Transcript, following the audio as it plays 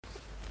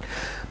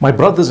My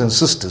brothers and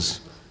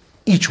sisters,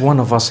 each one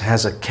of us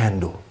has a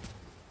candle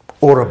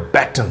or a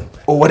baton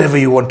or whatever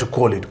you want to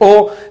call it.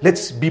 Or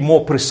let's be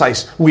more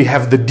precise, we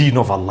have the deen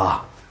of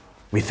Allah.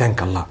 We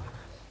thank Allah.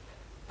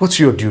 What's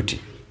your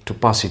duty? To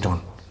pass it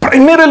on.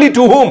 Primarily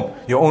to whom?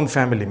 Your own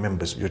family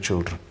members, your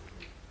children.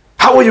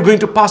 How are you going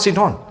to pass it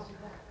on?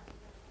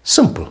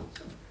 Simple.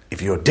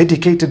 If you're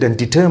dedicated and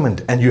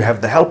determined and you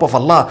have the help of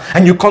Allah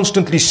and you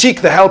constantly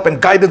seek the help and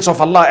guidance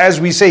of Allah,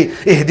 as we say,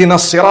 Ihdina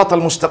as-sirat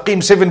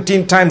al-mustaqim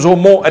 17 times or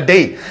more a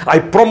day, I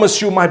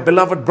promise you, my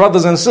beloved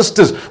brothers and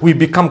sisters, we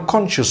become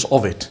conscious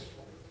of it.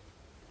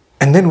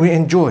 And then we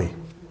enjoy.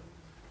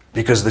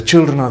 Because the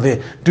children are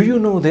there. Do you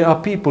know there are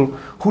people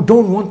who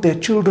don't want their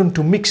children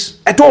to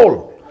mix at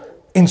all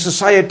in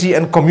society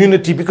and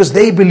community, because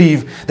they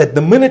believe that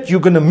the minute you're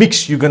going to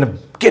mix, you're going to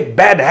get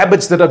bad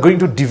habits that are going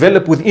to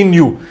develop within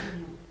you.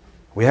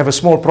 We have a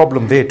small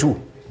problem there too,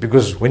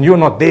 because when you're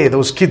not there,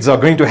 those kids are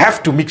going to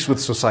have to mix with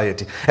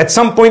society. At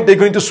some point, they're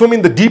going to swim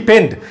in the deep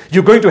end.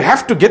 You're going to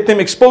have to get them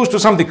exposed to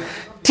something.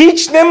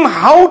 Teach them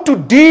how to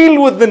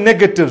deal with the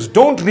negatives.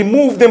 Don't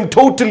remove them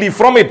totally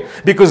from it,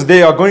 because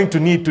they are going to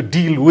need to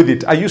deal with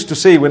it. I used to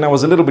say when I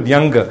was a little bit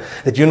younger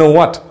that, you know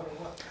what?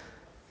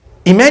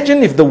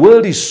 Imagine if the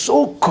world is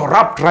so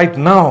corrupt right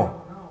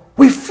now.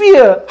 We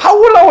fear, how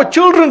will our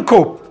children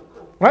cope?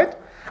 Right?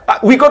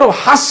 We got to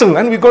hustle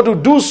and we got to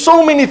do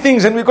so many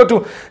things and we got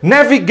to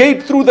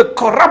navigate through the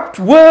corrupt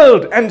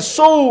world and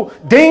so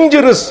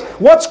dangerous.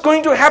 What's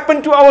going to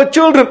happen to our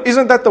children?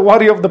 Isn't that the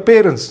worry of the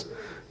parents?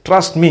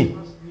 Trust me,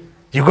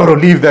 you got to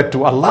leave that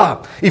to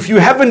Allah. If you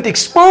haven't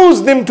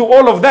exposed them to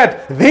all of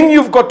that, then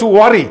you've got to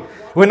worry.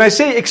 When I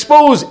say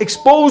expose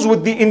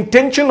with the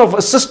intention of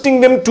assisting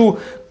them to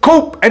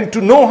cope and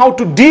to know how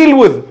to deal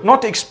with,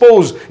 not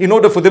expose in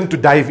order for them to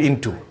dive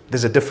into.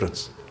 There's a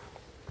difference.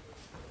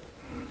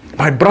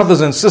 My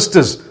brothers and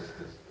sisters,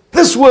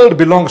 this world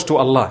belongs to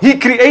Allah. He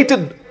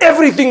created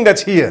everything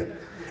that's here.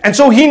 And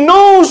so He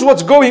knows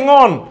what's going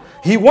on.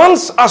 He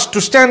wants us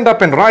to stand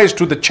up and rise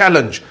to the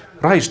challenge.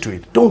 Rise to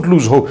it. Don't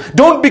lose hope.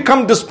 Don't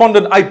become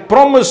despondent. I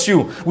promise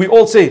you, we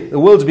all say the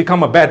world's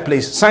become a bad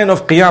place. Sign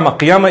of Qiyamah.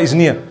 Qiyamah is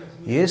near.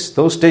 Yes,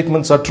 those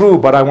statements are true,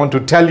 but I want to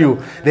tell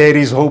you, there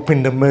is hope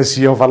in the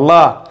mercy of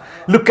Allah.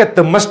 Look at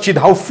the masjid,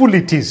 how full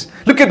it is.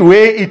 Look at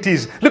where it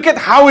is. Look at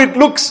how it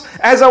looks.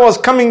 As I was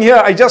coming here,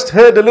 I just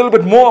heard a little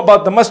bit more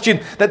about the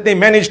masjid, that they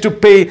managed to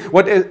pay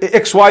what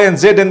X, Y, and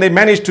Z, and they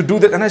managed to do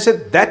that. And I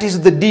said, that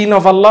is the deen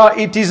of Allah.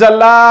 It is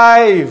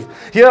alive.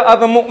 Here are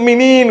the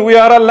mu'mineen. We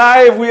are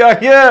alive. We are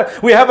here.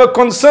 We have a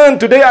concern.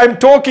 Today I'm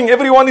talking.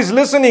 Everyone is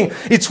listening.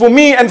 It's for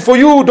me and for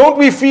you. Don't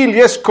we feel,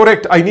 yes,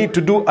 correct, I need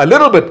to do a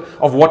little bit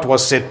of what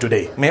was said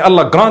today. May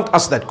Allah grant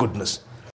us that goodness.